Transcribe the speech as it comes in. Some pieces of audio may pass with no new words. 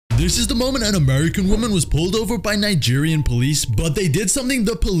This is the moment an American woman was pulled over by Nigerian police, but they did something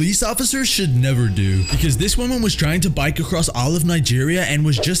the police officers should never do. Because this woman was trying to bike across all of Nigeria and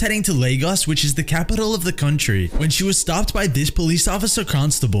was just heading to Lagos, which is the capital of the country, when she was stopped by this police officer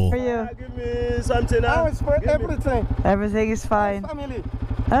constable. How are you? Give me something now. Everything. Everything is fine. Family.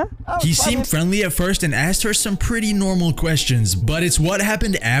 Huh? He seemed friendly at first and asked her some pretty normal questions, but it's what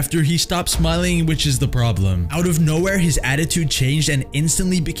happened after he stopped smiling which is the problem. Out of nowhere, his attitude changed and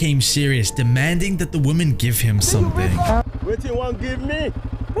instantly became serious, demanding that the woman give him something. What you want give me?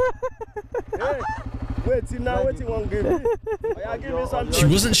 Hey, wait now, what you want give me? Give me something. She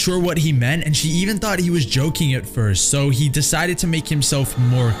wasn't sure what he meant, and she even thought he was joking at first, so he decided to make himself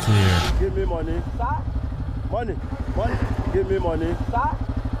more clear. Give me money. Money. Money. Give me money.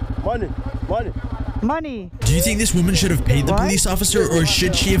 Money. Money. Money. Do you think this woman should have paid the police officer, or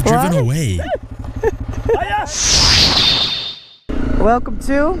should she have driven away? Welcome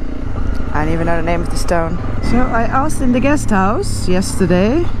to... I don't even know the name of this town. So I asked in the guest house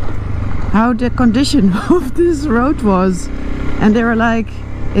yesterday how the condition of this road was, and they were like,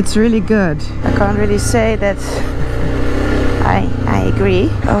 it's really good. I can't really say that I agree.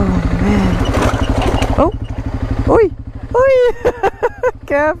 Oh man. Oh! Oi! Oi!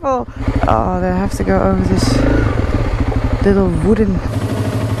 Careful! Oh, they have to go over this little wooden...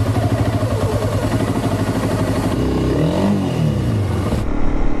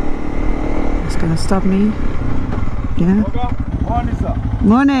 It's gonna stop me. Yeah. Morning, sir.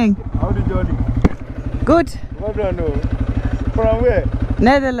 Morning. How the journey? Good. Well done, no. From where?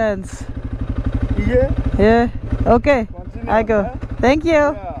 Netherlands. Yeah? Yeah. Okay. Continue, I go. huh? Thank you.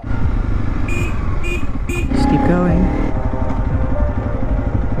 Yeah. Just keep going.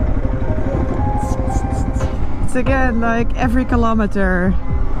 It's again like every kilometer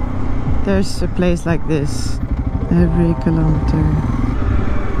there's a place like this. Every kilometer.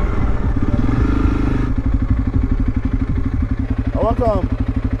 Welcome.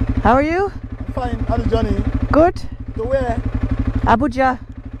 How are you? Fine. How the journey? Good. To where? Abuja.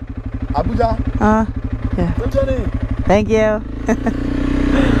 Abuja. Yeah. Good journey. Thank you.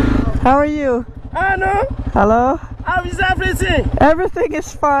 How are you? Hello. Hello? How is everything? Everything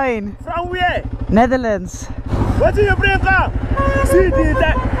is fine. From where? Netherlands. What do you bring up? See the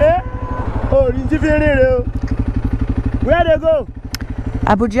oh, where they go?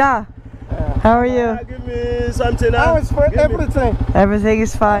 Abuja. How are you? Give me something now. Everything. Everything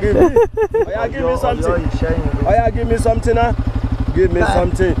is fine. Give me something. Give me something now. Give me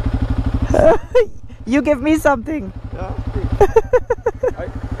something. You give me something.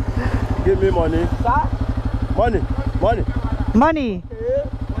 Give me money. Money. Money. Money.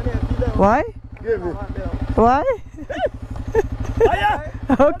 Why? Give me. Why?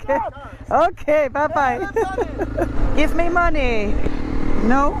 Okay. Okay, bye bye. Give me money.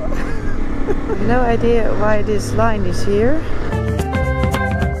 No? No idea why this line is here.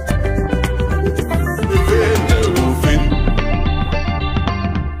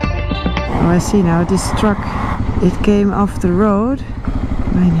 Oh, I see now. This truck, it came off the road.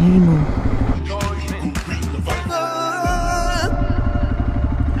 Mijn hemel.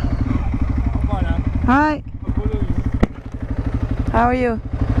 Hi. How are you?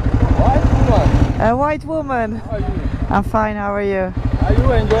 White woman. A white woman. How are you? I'm fine. How are you? Are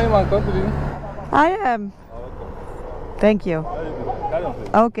you enjoying my country? I am. Thank you.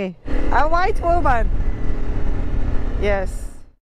 Okay. A white woman. Yes.